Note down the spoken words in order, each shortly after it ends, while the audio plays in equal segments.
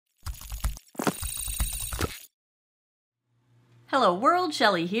Hello world,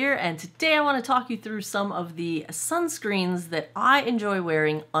 Shelly here, and today I want to talk you through some of the sunscreens that I enjoy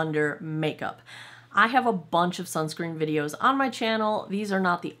wearing under makeup. I have a bunch of sunscreen videos on my channel. These are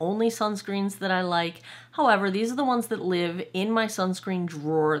not the only sunscreens that I like. However, these are the ones that live in my sunscreen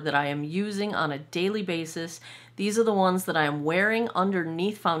drawer that I am using on a daily basis. These are the ones that I am wearing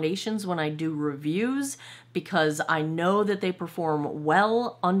underneath foundations when I do reviews because I know that they perform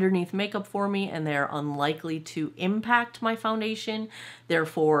well underneath makeup for me and they're unlikely to impact my foundation,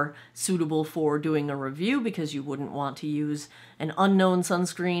 therefore suitable for doing a review because you wouldn't want to use an unknown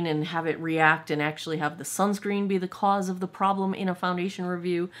sunscreen and have it react and actually have the sunscreen be the cause of the problem in a foundation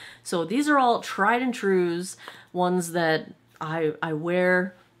review. So these are all tried and trues, ones that I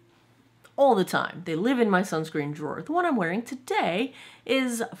wear all the time. They live in my sunscreen drawer. The one I'm wearing today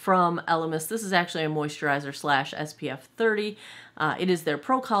is from Elemis. This is actually a moisturizer slash SPF 30. It is their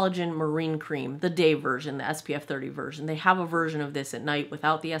Pro Collagen Marine Cream, the day version, the SPF 30 version. They have a version of this at night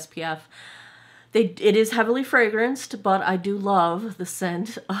without the SPF. It is heavily fragranced, but I do love the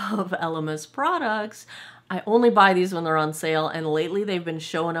scent of Elemis products. I only buy these when they're on sale, and lately they've been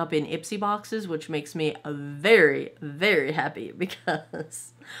showing up in Ipsy boxes, which makes me very, very happy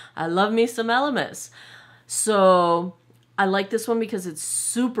because I love me some Elemis. So I like this one because it's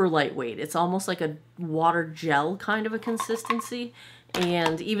super lightweight. It's almost like a water gel kind of a consistency.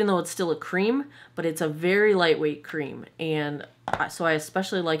 And even though it's still a cream, but it's a very lightweight cream. And so I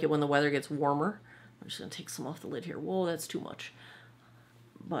especially like it when the weather gets warmer. I'm just going to take some off the lid here. Whoa, that's too much.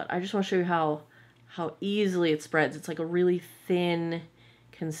 But I just want to show you how easily it spreads. It's like a really thin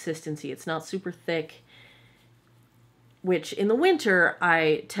consistency. It's not super thick, which in the winter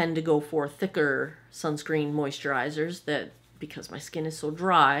I tend to go for thicker sunscreen moisturizers because my skin is so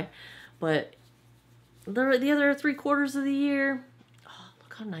dry. But the other 3/4 of the year, oh,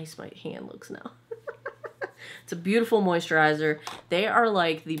 look how nice my hand looks now. It's a beautiful moisturizer. They are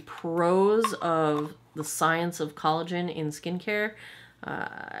like the pros of the science of collagen in skincare.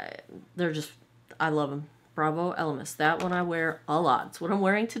 I love them. Bravo, Elemis. That one I wear a lot. It's what I'm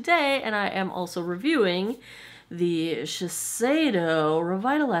wearing today, and I am also reviewing the Shiseido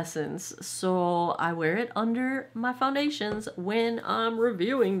Revitaliscence. So I wear it under my foundations when I'm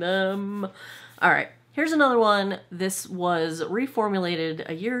reviewing them. All right, here's another one. This was reformulated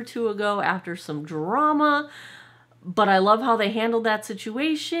a year or two ago after some drama, but I love how they handled that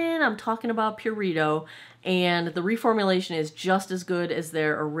situation. I'm talking about Purito. And the reformulation is just as good as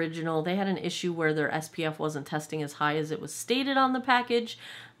their original. They had an issue where their SPF wasn't testing as high as it was stated on the package,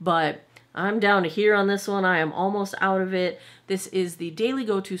 but I'm down to here on this one. I am almost out of it. This is the Daily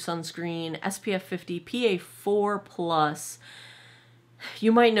Go-To Sunscreen SPF 50 PA4+.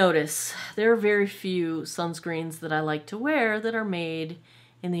 You might notice there are very few sunscreens that I like to wear that are made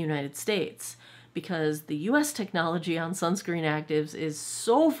in the United States, because the US technology on sunscreen actives is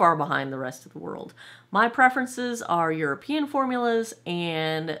so far behind the rest of the world. My preferences are European formulas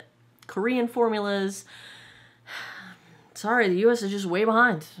and Korean formulas. Sorry, the US is just way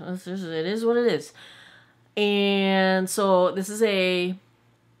behind. It is what it is. And so this is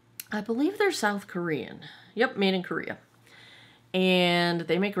I believe they're South Korean. Yep, made in Korea. And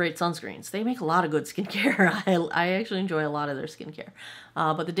they make great sunscreens. They make a lot of good skincare. I actually enjoy a lot of their skincare.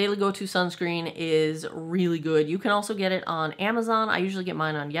 But the Daily Go-To Sunscreen is really good. You can also get it on Amazon. I usually get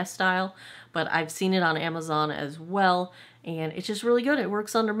mine on YesStyle, but I've seen it on Amazon as well. And it's just really good. It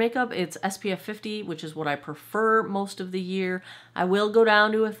works under makeup. It's SPF 50, which is what I prefer most of the year. I will go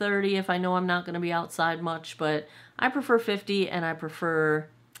down to a 30 if I know I'm not going to be outside much, but I prefer 50, and I prefer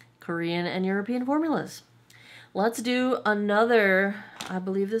Korean and European formulas. Let's do another, I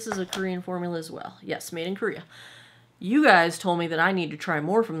believe this is a Korean formula as well. Yes, made in Korea. You guys told me that I need to try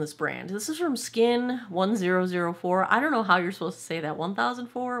more from this brand. This is from Skin 1004. I don't know how you're supposed to say that.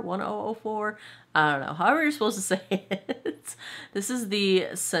 1004? 1004? I don't know. However you're supposed to say it. This is the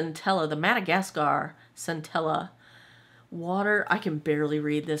Centella, the Madagascar Centella water. I can barely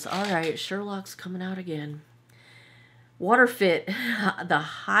read this. All right, Sherlock's coming out again. Water Fit, the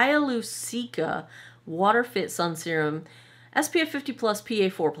Hyaluronic Water Fit Sun Serum, SPF 50+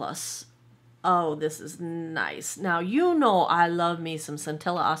 PA4+. Oh, this is nice. Now, you know I love me some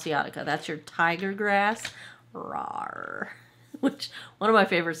Centella asiatica. That's your tiger grass. Rawr. Which, one of my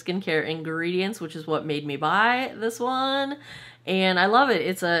favorite skincare ingredients, which is what made me buy this one. And I love it.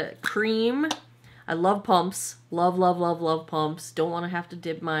 It's a cream. I love pumps. Love, love, love, love pumps. Don't want to have to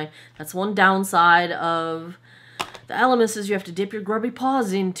dip that's one downside of the Elemis is you have to dip your grubby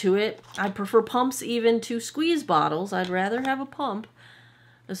paws into it. I prefer pumps even to squeeze bottles. I'd rather have a pump.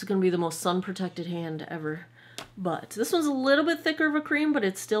 This is going to be the most sun-protected hand ever. But this one's a little bit thicker of a cream, but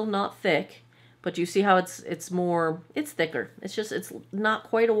it's still not thick. But you see how it's thicker. It's not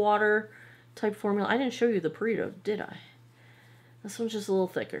quite a water type formula. I didn't show you the Purito, did I? This one's just a little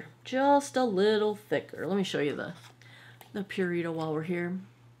thicker. Just a little thicker. Let me show you the Purito while we're here.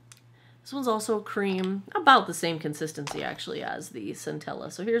 This one's also a cream, about the same consistency actually as the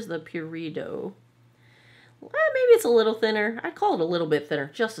Centella. So here's the Purito. Maybe it's a little thinner. I'd call it a little bit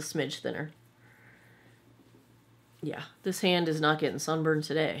thinner, just a smidge thinner. Yeah, this hand is not getting sunburned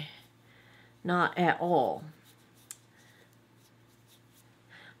today. Not at all.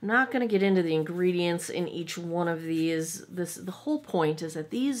 I'm not going to get into the ingredients in each one of these. The whole point is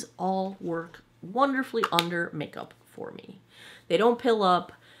that these all work wonderfully under makeup for me. They don't pill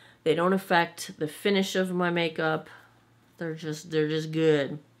up. They don't affect the finish of my makeup. They're just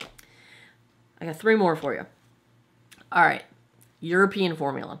good. I got 3 more for you. All right, European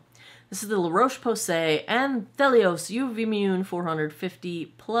formula. This is the La Roche-Posay and Thelios UV Immune 450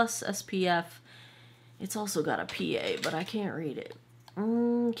 plus SPF. It's also got a PA, but I can't read it.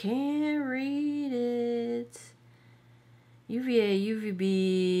 Can't read it. UVA,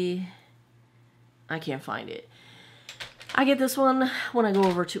 UVB. I can't find it. I get this one when I go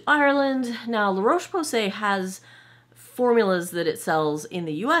over to Ireland. Now, La Roche-Posay has formulas that it sells in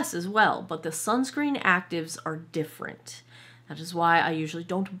the US as well, but the sunscreen actives are different. That is why I usually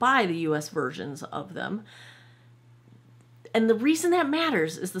don't buy the US versions of them. And the reason that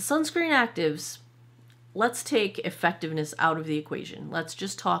matters is the sunscreen actives, let's take effectiveness out of the equation. Let's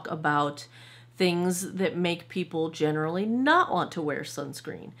just talk about things that make people generally not want to wear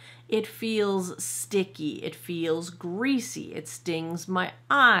sunscreen. It feels sticky. It feels greasy. It stings my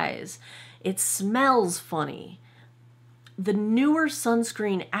eyes. It smells funny. The newer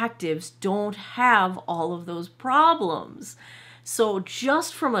sunscreen actives don't have all of those problems. So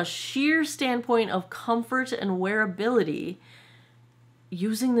just from a sheer standpoint of comfort and wearability,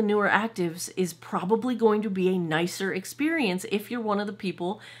 using the newer actives is probably going to be a nicer experience if you're one of the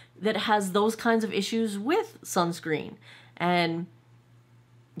people that has those kinds of issues with sunscreen. And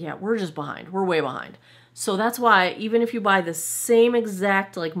yeah, we're just behind. We're way behind. So that's why even if you buy the same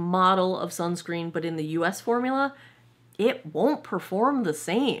exact like model of sunscreen, but in the US formula, it won't perform the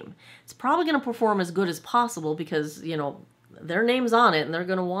same. It's probably going to perform as good as possible because, you know, their name's on it and they're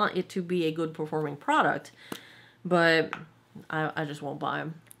going to want it to be a good performing product. But I just won't buy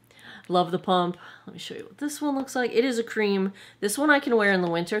them. Love the pump. Let me show you what this one looks like. It is a cream. This one I can wear in the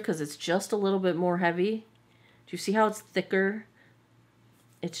winter because it's just a little bit more heavy. Do you see how it's thicker?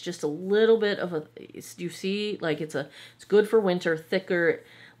 It's just a little bit of a, do you see? Like it's good for winter, thicker,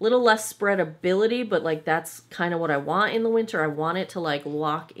 little less spreadability, but like that's kind of what I want in the winter. I want it to like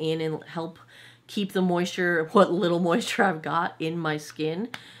lock in and help keep the moisture, what little moisture I've got in my skin,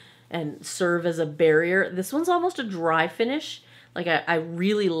 and serve as a barrier. This one's almost a dry finish. Like I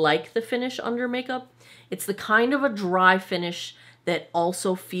really like the finish under makeup. It's the kind of a dry finish that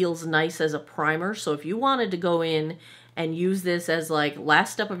also feels nice as a primer. So if you wanted to go in and use this as like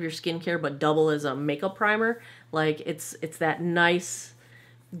last step of your skincare, but double as a makeup primer, like it's that nice,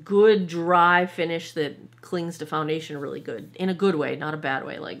 good dry finish that clings to foundation really good. In a good way, not a bad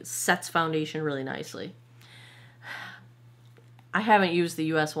way. Like sets foundation really nicely. I haven't used the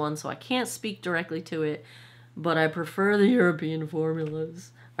US one, so I can't speak directly to it, but I prefer the European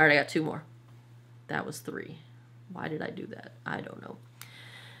formulas. All right, I got 2 more. That was 3. Why did I do that? I don't know.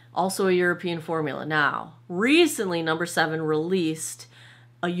 Also a European formula. Now, recently, number 7 released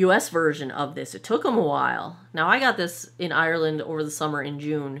a US version of this. It took them a while. Now, I got this in Ireland over the summer in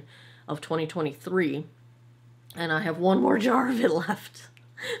June of 2023, and I have 1 more jar of it left.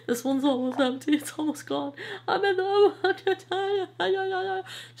 This one's almost empty. It's almost gone. I'm in the...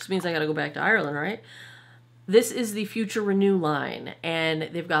 Just means I gotta go back to Ireland, right? This is the Future Renew line, and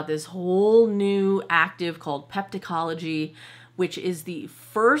they've got this whole new active called Pepticology, which is the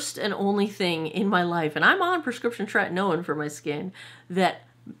first and only thing in my life, and I'm on prescription tretinoin for my skin, that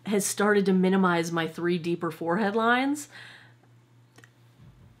has started to minimize my 3 deeper forehead lines.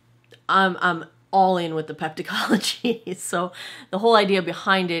 I'm all in with the Pepticology. So the whole idea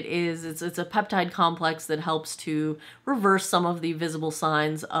behind it is it's a peptide complex that helps to reverse some of the visible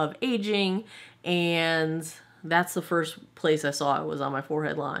signs of aging, and that's the first place I saw it was on my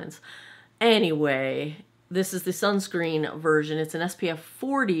forehead lines. Anyway, this is the sunscreen version. It's an SPF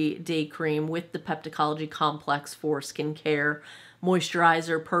 40 day cream with the Pepticology complex for skincare,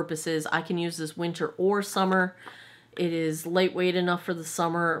 moisturizer purposes. I can use this winter or summer. It is lightweight enough for the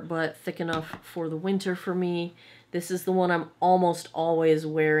summer, but thick enough for the winter for me. This is the one I'm almost always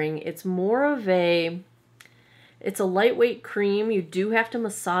wearing. It's more of it's a lightweight cream. You do have to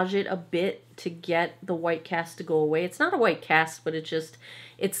massage it a bit to get the white cast to go away. It's not a white cast, but it's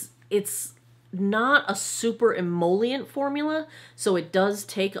not a super emollient formula, so it does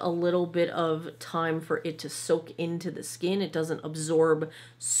take a little bit of time for it to soak into the skin. It doesn't absorb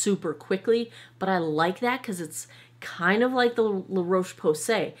super quickly, but I like that because it's kind of like the La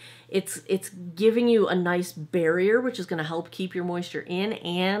Roche-Posay. It's giving you a nice barrier, which is going to help keep your moisture in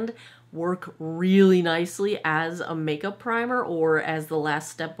and work really nicely as a makeup primer or as the last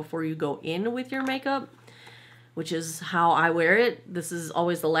step before you go in with your makeup, which is how I wear it. This is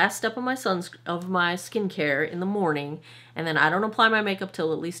always the last step of my skincare in the morning, and then I don't apply my makeup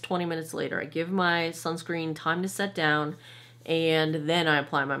till at least 20 minutes later. I give my sunscreen time to set down, and then I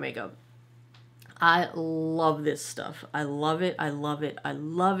apply my makeup. I love this stuff. I love it. I love it. I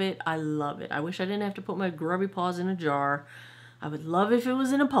love it. I love it. I wish I didn't have to put my grubby paws in a jar. I would love if it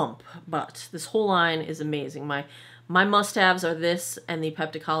was in a pump, but this whole line is amazing. My must-haves are this and the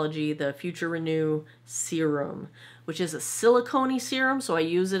Pepticology, the Future Renew Serum, which is a silicone serum, so I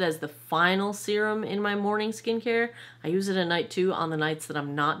use it as the final serum in my morning skincare. I use it at night too, on the nights that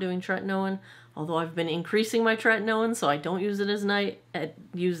I'm not doing tretinoin, although I've been increasing my tretinoin, so I don't use it as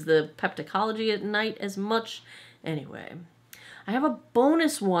use the Pepticology at night as much. Anyway, I have a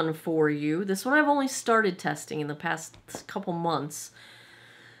bonus one for you. This one I've only started testing in the past couple months.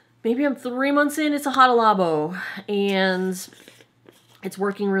 Maybe I'm 3 months in. It's a Hada Labo, and it's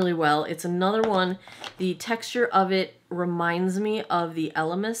working really well. It's another one. The texture of it reminds me of the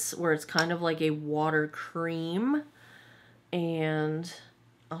Elemis, where it's kind of like a water cream. And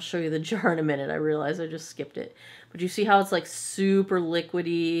I'll show you the jar in a minute. I realize I just skipped it. But you see how it's like super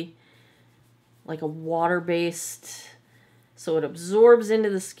liquidy, like a water-based, so it absorbs into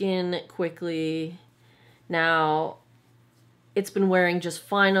the skin quickly. Now, it's been wearing just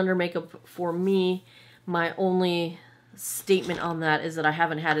fine under makeup for me. My only statement on that is that I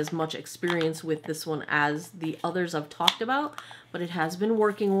haven't had as much experience with this one as the others I've talked about, but it has been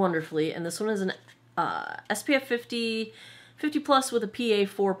working wonderfully. And this one is an SPF 50 plus with a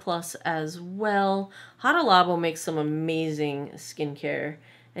PA 4 plus as well. Hada Labo makes some amazing skincare,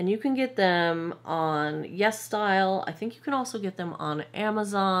 and you can get them on YesStyle. I think you can also get them on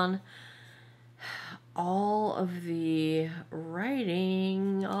Amazon. All of the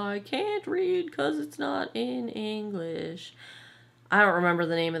writing I can't read because it's not in English. I don't remember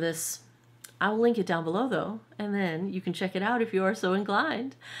the name of this. I will link it down below though, and then you can check it out if you are so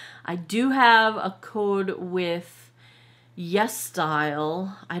inclined. I do have a code with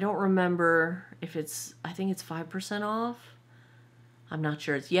YesStyle. I don't remember if it's, I think it's 5% off. I'm not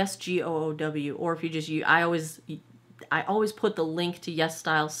sure. It's YesGoow, or if you just use, I always put the link to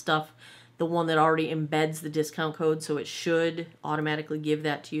YesStyle stuff, the one that already embeds the discount code, so it should automatically give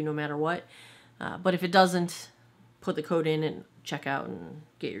that to you no matter what. But if it doesn't, put the code in and check out and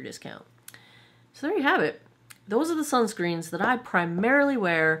get your discount. So there you have it. Those are the sunscreens that I primarily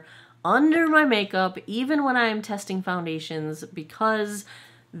wear under my makeup, even when I am testing foundations, because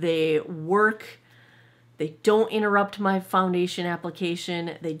they work. They don't interrupt my foundation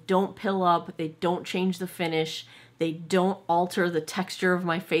application. They don't pill up. They don't change the finish. They don't alter the texture of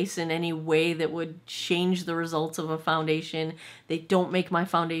my face in any way that would change the results of a foundation. They don't make my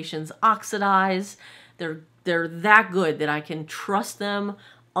foundations oxidize. They're that good that I can trust them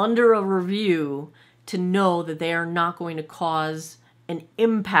under a review to know that they are not going to cause an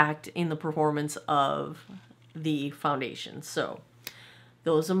impact in the performance of the foundation. So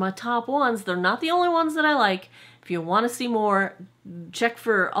those are my top ones. They're not the only ones that I like. If you want to see more, check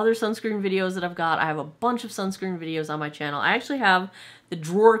for other sunscreen videos that I've got. I have a bunch of sunscreen videos on my channel. I actually have the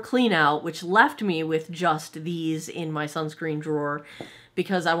drawer clean out, which left me with just these in my sunscreen drawer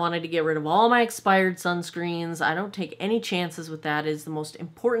because I wanted to get rid of all my expired sunscreens. I don't take any chances with that. It is the most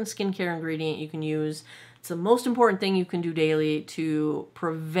important skincare ingredient you can use. It's the most important thing you can do daily to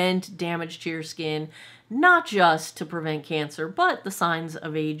prevent damage to your skin, not just to prevent cancer, but the signs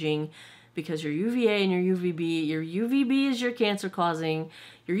of aging, because your UVA and your UVB is your cancer causing.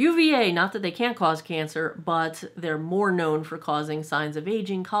 Your UVA, not that they can't cause cancer, but they're more known for causing signs of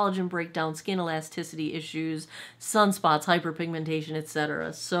aging, collagen breakdown, skin elasticity issues, sunspots, hyperpigmentation,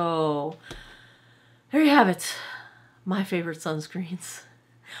 etc. So there you have it. My favorite sunscreens.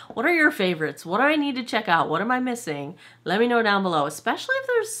 What are your favorites? What do I need to check out? What am I missing? Let me know down below, especially if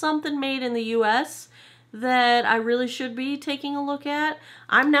there's something made in the US that I really should be taking a look at.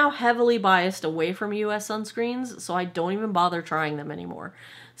 I'm now heavily biased away from US sunscreens, so I don't even bother trying them anymore.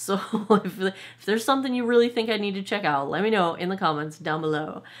 So if there's something you really think I need to check out, let me know in the comments down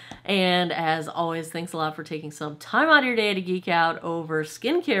below. And as always, thanks a lot for taking some time out of your day to geek out over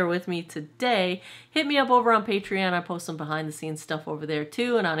skincare with me today. Hit me up over on Patreon. I post some behind the scenes stuff over there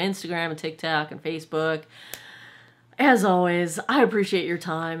too, and on Instagram and TikTok and Facebook. As always, I appreciate your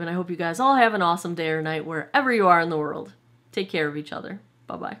time, and I hope you guys all have an awesome day or night wherever you are in the world. Take care of each other.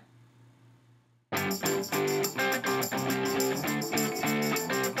 Bye-bye.